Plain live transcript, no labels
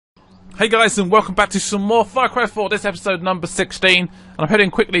Hey guys, and welcome back to some more Far Cry 4. This episode number 16, and I'm heading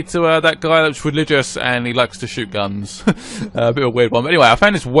quickly to that guy that's religious and he likes to shoot guns. A bit of a weird one, but anyway, I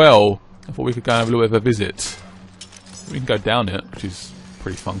found this well. I thought we could go and have a little bit of a visit. We can go down it, which is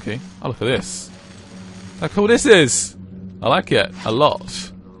pretty funky. Oh, look at this. Look how cool this is. I like it a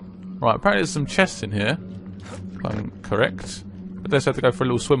lot. Right, apparently there's some chests in here, if I'm correct. But there's have to go for a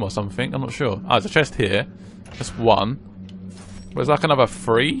little swim or something, I'm not sure. Ah, there's a chest here. That's one. There's like another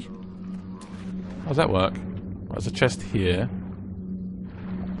 3. How does that work? Right, there's a chest here.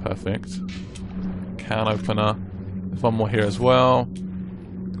 Perfect. Can opener. There's one more here as well.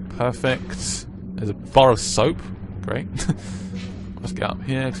 Perfect. There's a bar of soap. Great. Let's get up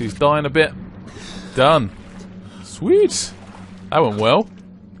here because he's dying a bit. Done. Sweet. That went well.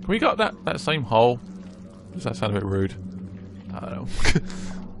 Can we get that same hole? Does that sound a bit rude? I don't know.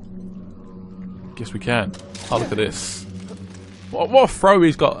 Guess we can. Oh, look at this. What a throw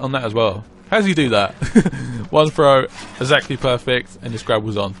he's got on that as well. How does he do that? One throw, exactly perfect, and just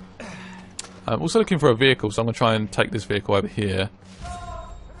grabbles on. I'm also looking for a vehicle, so I'm going to try and take this vehicle over here.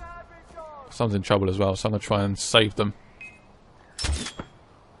 Someone's in trouble as well, so I'm going to try and save them.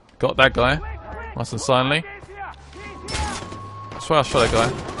 Got that guy. Nice and silently. I swear I shot that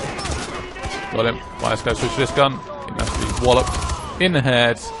guy. Got him. Right, let's go switch this gun. Nasty wallop in the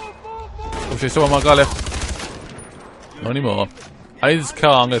head. Oh shit, still one more guy left. Not anymore. I need this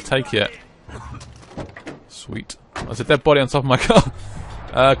car, I'm going to take it. Sweet. There's a dead body on top of my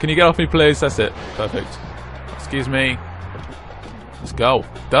car. Can you get off me, please? That's it. Perfect. Excuse me. Let's go.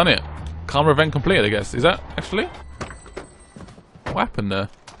 Done it. Karma event completed, I guess. Is that actually? What happened there?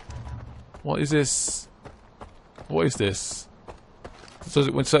 What is this? What is this? So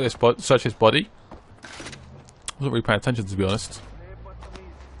it went to search his body? I wasn't really paying attention, to be honest.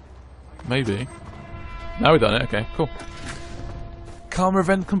 Maybe. Now we've done it. Okay, cool. Karma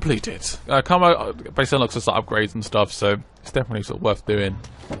event completed. Karma basically unlocks us like upgrades and stuff, so it's definitely sort of worth doing,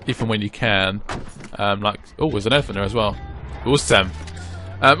 if and when you can. Like, oh, there's an elephant there as well. Awesome.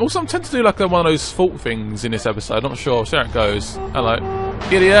 Also, I'm tempted to do like one of those fault things in this episode. I'm not sure. We'll see how it goes. Hello,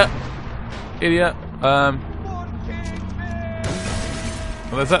 idiot, idiot.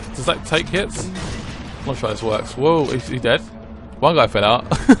 Does that take hits? I'm not sure how this works. Whoa, is he dead? One guy fell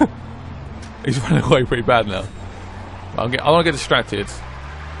out. He's running away pretty bad now. I want to get distracted.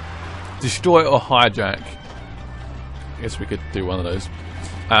 Destroy or hijack. I guess we could do one of those.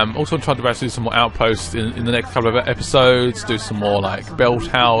 Also, I'm trying to do some more outposts in the next couple of episodes. Do some more like bell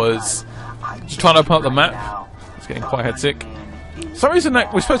towers. Just trying to open up the map. It's getting quite hectic. For some reason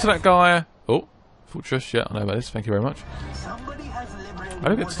that we spoke to that guy. Oh, fortress. Yeah, I know about this. Thank you very much. I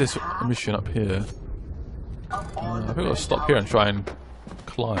don't get to this mission up here. I think I've got to stop here and try and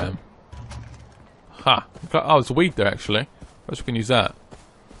climb. Ha! Oh, there's a weed there actually. Perhaps we can use that.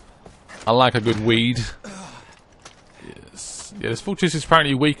 I like a good weed. Yes. Yeah, this fortress is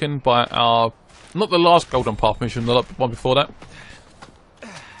apparently weakened by our... Not the last Golden Path mission, the one before that.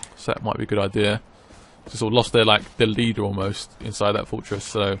 So that might be a good idea. Just sort of lost their, like, their leader almost inside that fortress,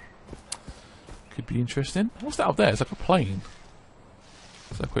 so... Could be interesting. What's that up there? It's like a plane.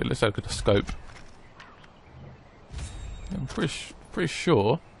 Let's look at the scope. I'm pretty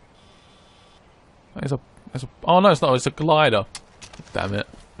sure... Oh no, it's not. It's a glider. Damn it.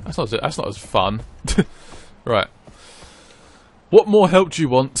 That's not as fun. Right. What more help do you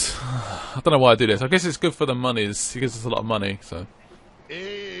want? I don't know why I do this. I guess it's good for the monies. He gives us a lot of money, so.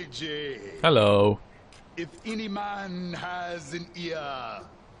 AJ. Hello. If any man has an ear,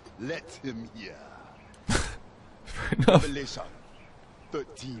 let him hear. Fair enough. Revelation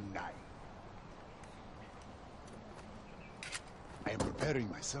 13:9. I am preparing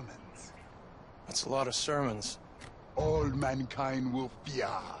my sermons. That's a lot of sermons. All mankind will fear.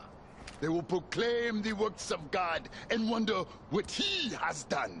 They will proclaim the works of God and wonder what He has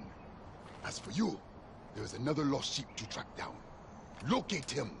done. As for you, there is another lost sheep to track down. Locate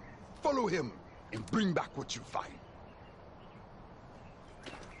him, follow him, and bring back what you find.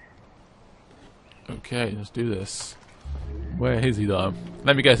 Okay, let's do this. Where is he though?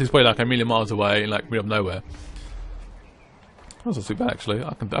 Let me guess, he's probably like a million miles away in like middle of nowhere. That's not too bad actually.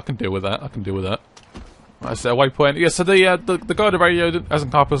 I can deal with that. I can deal with that. Right, so waypoint. Yeah, so the guy on the radio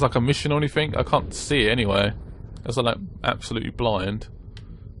hasn't come up as like a mission or anything. I can't see it anyway. It's like absolutely blind.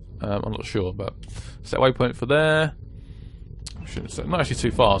 I'm not sure, but set waypoint for there. Not actually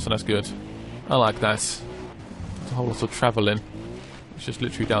too far, so that's good. I like that. There's a whole lot of travelling. It's just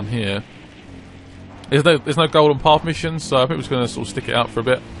literally down here. There's no Golden Path mission, so I think we're just going to sort of stick it out for a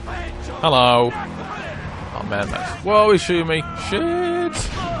bit. Hello. Oh man, that's... Whoa, he's shooting me. Shit.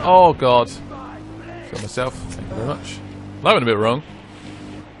 Oh god. Kill myself. Thank you very much. That went a bit wrong.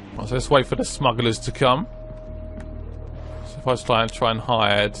 Right, so let's wait for the smugglers to come. So if I just try and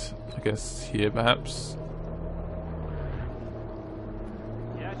hide, I guess here perhaps.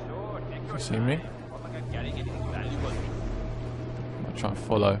 You see me? I'll try and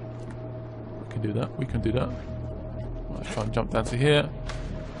follow. We can do that. We can do that. Let's try and jump down to here.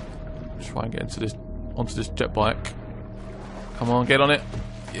 Try and get onto this jet bike. Come on, get on it.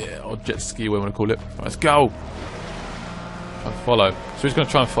 Yeah, or jet ski, whatever you want to call it. Right, let's go. Try and follow. So we're just going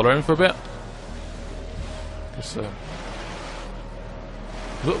to try and follow him for a bit. Just,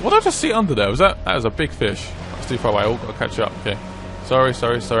 what did I just see under there? Was that was a big fish? That's too far away. Oh, got to catch up. Okay. Sorry.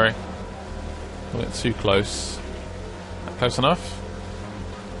 I went too close. That close enough?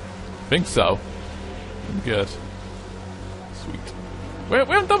 I think so. Good. Sweet. We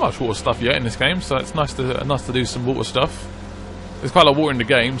haven't done much water stuff yet in this game, so it's nice to do some water stuff. There's quite a lot of water in the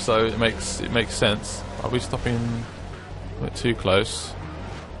game, so it makes sense. Are we stopping a bit too close?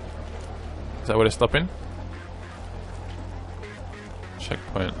 Is that where they're stopping?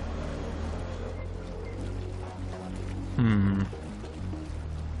 Checkpoint. Don't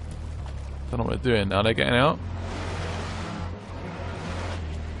know what they're doing. Are they getting out?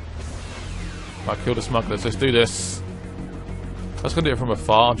 Right, kill the smugglers. Let's do this. I was going to do it from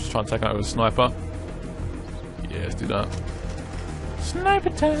afar. I'm just trying to take out with a sniper. Yeah, let's do that. Sniper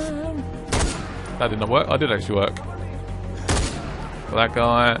time! That did not work. I did actually work. Got that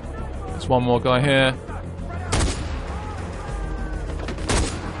guy. There's one more guy here.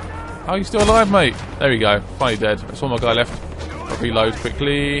 Oh, you still alive, mate? There we go. Finally dead. There's one more guy left. I'll reload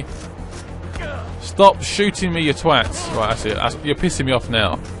quickly. Stop shooting me, you twats. Right, that's it. You're pissing me off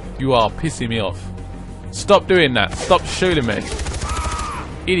now. You are pissing me off. Stop doing that. Stop shooting me.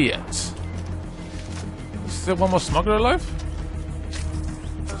 Idiot. Is there one more smuggler alive?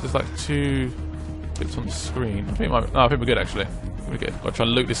 There's like 2 bits on the screen. I think we're good actually. We're good. Gotta try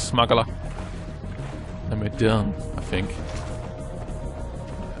and loot this smuggler. Then we're done, I think.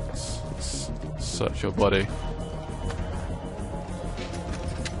 Let's search your body.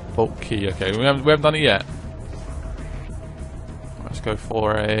 Vault key, okay. We haven't done it yet. Let's go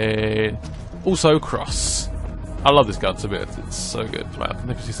for a also cross. I love this gun, it's so good. Right, I can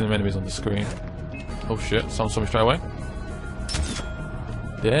never see some enemies on the screen. Oh shit, someone saw me straight away.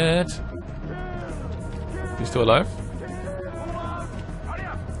 Dead. You still alive?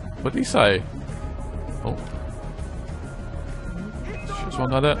 What did he say? Oh. Shoots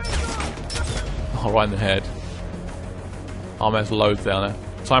one guy there. Oh, right in the head. Oh man, there's loads down there.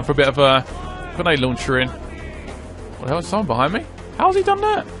 Time for a bit of a grenade launcher in. What the hell? Is someone behind me? How's he done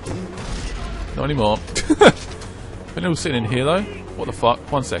that? Not anymore. They're all sitting in here though. What the fuck?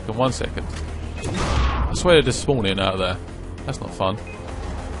 1 second, 1 second. I swear they're just spawning out of there. That's not fun.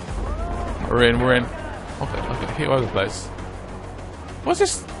 We're in. Okay, hit all over the place. What's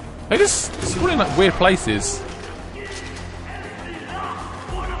this? They just spawn in like weird places. They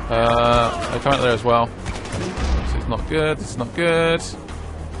come out there as well. This is not good. This is not good.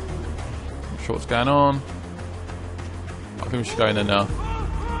 Not sure what's going on. I think we should go in there now.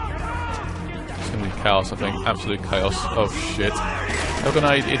 It's gonna be chaos, I think. Absolute chaos. Oh shit. No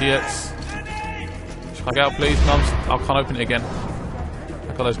grenade, idiots. Should I get out, please? No, I can't open it again.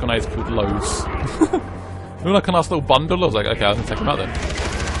 I got those grenades killed loads. Look like a nice little bundle. I was like, okay, I can take them out then.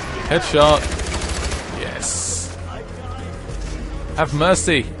 Headshot. Yes. Have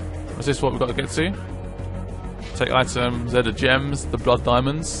mercy. Is this what we've got to get to? Take items. They're the gems, the blood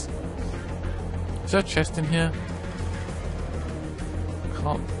diamonds. Is there a chest in here?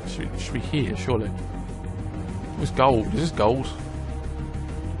 Can't. Should be here, surely. What's gold? Is this gold?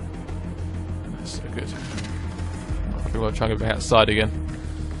 That's so good. I think we'll try and go back outside again.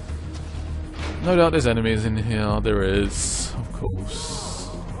 No doubt there's enemies in here. There is, of course.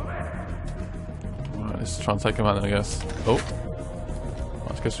 Alright, let's try and take them out then, I guess. Oh.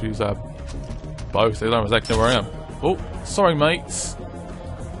 I guess we use our both. They don't exactly know where I am. Oh, sorry, mates.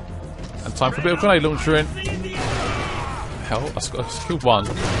 And time for a bit of grenade launcher in. Hell, I killed one.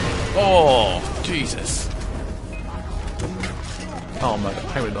 Oh, Jesus. Oh, man, I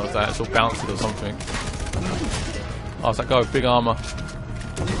can't realise that. It's all bouncy or something. Oh, it's that guy with big armour.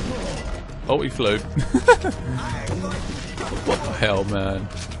 Oh, he flew. What the hell, man?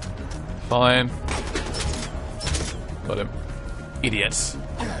 Fine. Got him. Idiots.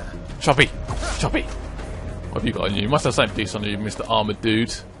 Choppy. Choppy. What have you got on you? You must have something decent on you, Mr. Armoured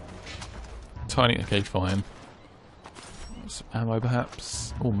Dude. Tiny. Okay, fine. Some ammo,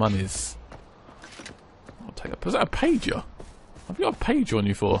 perhaps. Oh, monies. I'll take that. Is that a pager? Have you got a pager on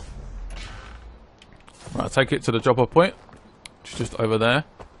you for? Right, I'll take it to the drop-off point. Which is just over there.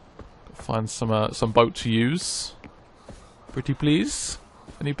 Find some boat to use. Pretty please.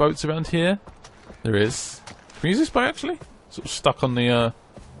 Any boats around here? There is. Can we use this boat actually? Sort of stuck on the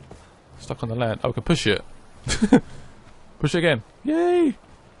land. Oh, we can push it. Push it again. Yay!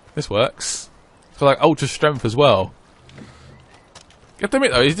 This works. It's got like ultra strength as well. You have to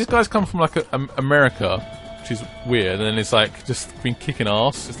admit though, this guy's come from like America, which is weird, and then it's like just been kicking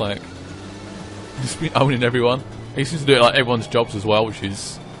ass. It's like just been owning everyone. He seems to do it like everyone's jobs as well, which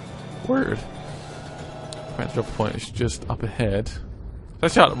is weird. Right, drop point is just up ahead.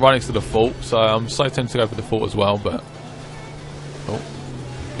 It's actually right next to the fort, so I'm so tempted to go for the fort as well, but oh,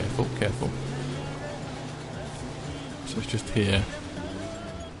 careful, careful. So it's just here.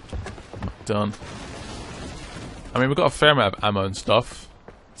 Done. I mean, we've got a fair amount of ammo and stuff.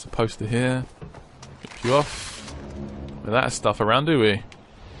 Supposed to here. Rip you off. With that stuff around, do we?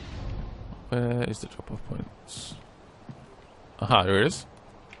 Where is the drop-off points? Aha, there it is.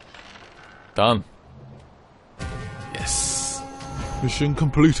 Done. Yes. Mission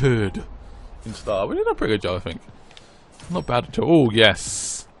completed. Star. We did a pretty good job, I think. Not bad at all. Oh,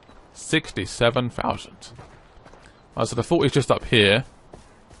 yes. 67,000. Right, so the fort is just up here.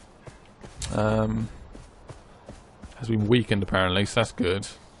 Has been weakened apparently, so that's good.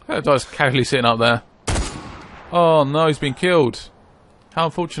 That guy's casually sitting up there. Oh no, he's been killed. How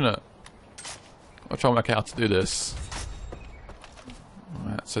unfortunate. I'll try and work out how to do this.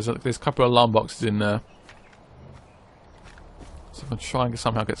 Alright, so there's a couple of alarm boxes in there. So if I can try and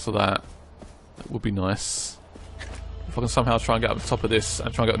somehow get to that, that would be nice. If I can somehow try and get up to the top of this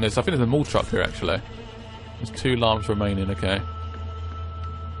and try and get on this. I think there's a mall truck here actually. There's 2 alarms remaining, okay.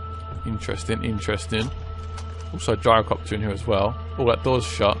 Interesting, interesting. Also a gyrocopter in here as well. Oh, that door's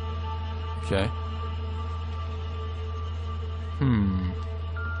shut. Okay.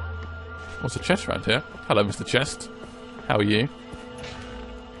 What's the chest around here? Hello, Mr. Chest. How are you?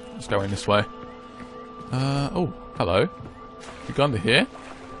 Let's go in this way. Oh, hello. You go under here?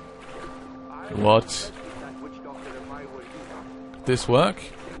 What? Could this work?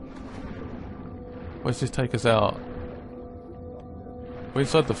 Where does this take us out? We're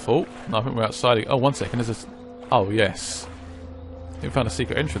inside the fort? No, I think we're outside. Oh, 1 second. There's a... Oh, yes. We found a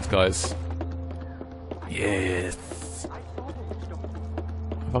secret entrance, guys. Yes.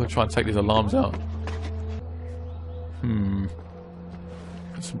 If I can try and take these alarms out.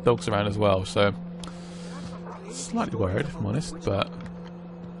 There's some dogs around as well, so... Slightly worried, if I'm honest, but...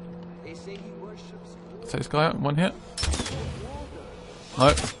 Take this guy out in 1 hit.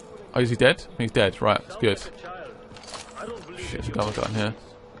 No. Oh, is he dead? He's dead. Right, that's good. Shit, there's a guy I've got in here.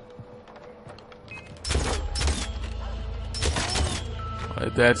 Right,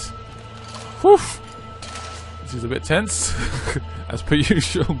 they're dead. Whew! This is a bit tense, as per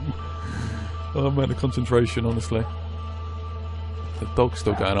usual. Oh man, the concentration, honestly. The dog's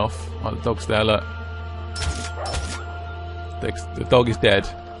still going off. Right, the dog's there, look. The dog is dead.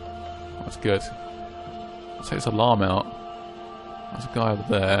 That's good. Let's take this alarm out. There's a guy over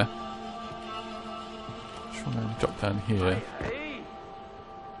there. Try and drop down here.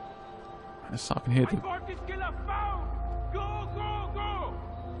 I can hear the...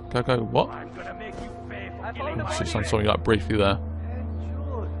 Go, what? Oh, shit, I saw you like briefly there.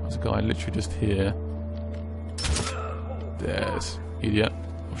 There's a guy literally just here. There's... Idiot.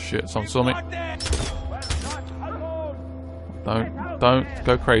 Oh shit, someone saw me. Don't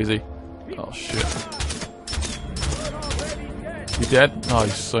go crazy. Oh shit. You dead? No, you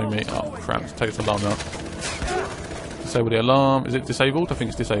saw me. Oh crap, let's take this alarm out. Disable the alarm. Is it disabled? I think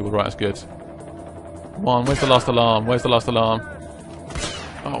it's disabled. Right, that's good. Come on, where's the last alarm? Where's the last alarm?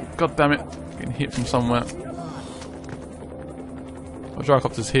 Oh, god damn it. Getting hit from somewhere. Oh,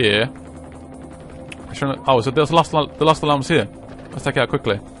 gyrocopter's here. Oh, so the last alarm's here. Let's take it out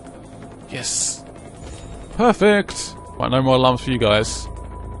quickly. Yes. Perfect. Right, no more alarms for you guys.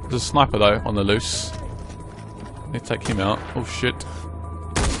 There's a sniper though on the loose. Need to take him out. Oh shit.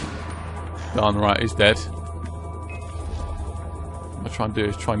 Done. Right, he's dead. What I'm trying to do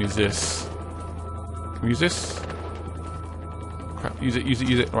is try and use this. Can we use this? Crap, use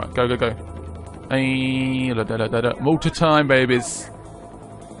it. Right, go. Hey, Malta time, babies.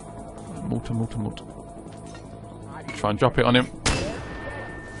 Malta. Try and drop it on him.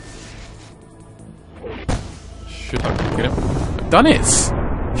 Should I get him? I've done it!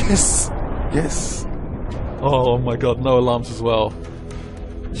 Yes! Oh my god, no alarms as well.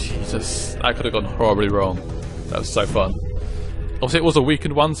 Jesus, that could have gone horribly wrong. That was so fun. Obviously it was a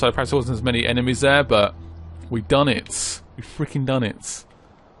weakened one, so perhaps there wasn't as many enemies there, but we done it. We freaking done it.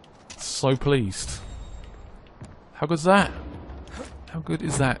 So pleased. How good's that? How good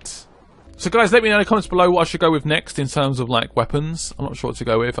is that? So guys, let me know in the comments below what I should go with next in terms of like weapons. I'm not sure what to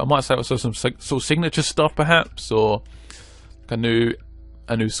go with. I might say also some sort of signature stuff perhaps, or like a new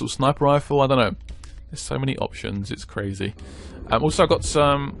a new sort of sniper rifle. I don't know. There's so many options. It's crazy. Also, I've got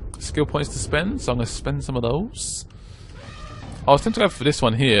some skill points to spend, so I'm going to spend some of those. I was tempted to go for this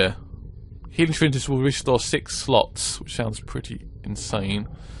one here. Healing Syringes will restore 6 slots, which sounds pretty insane.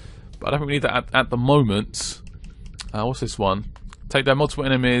 But I don't really need that at the moment. What's this one? Take down multiple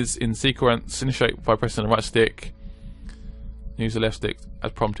enemies in sequence. Initiate by pressing the right stick. Use the left stick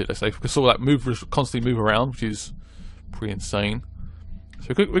as prompted. Let's say we can sort of like constantly move around, which is pretty insane.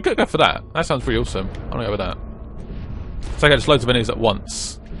 So we could go for that. That sounds pretty awesome. I'm gonna go with that. So I get just loads of enemies at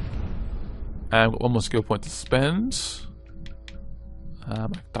once. And I've got one more skill point to spend. I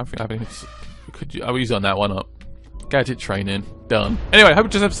don't think I have anything. I'll use it on that one up. Gadget training done. Anyway, hope you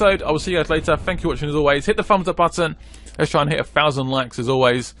enjoyed this episode. I will see you guys later. Thank you for watching as always. Hit the thumbs up button. Let's try and hit 1,000 likes as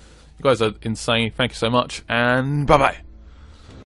always. You guys are insane. Thank you so much, and bye bye.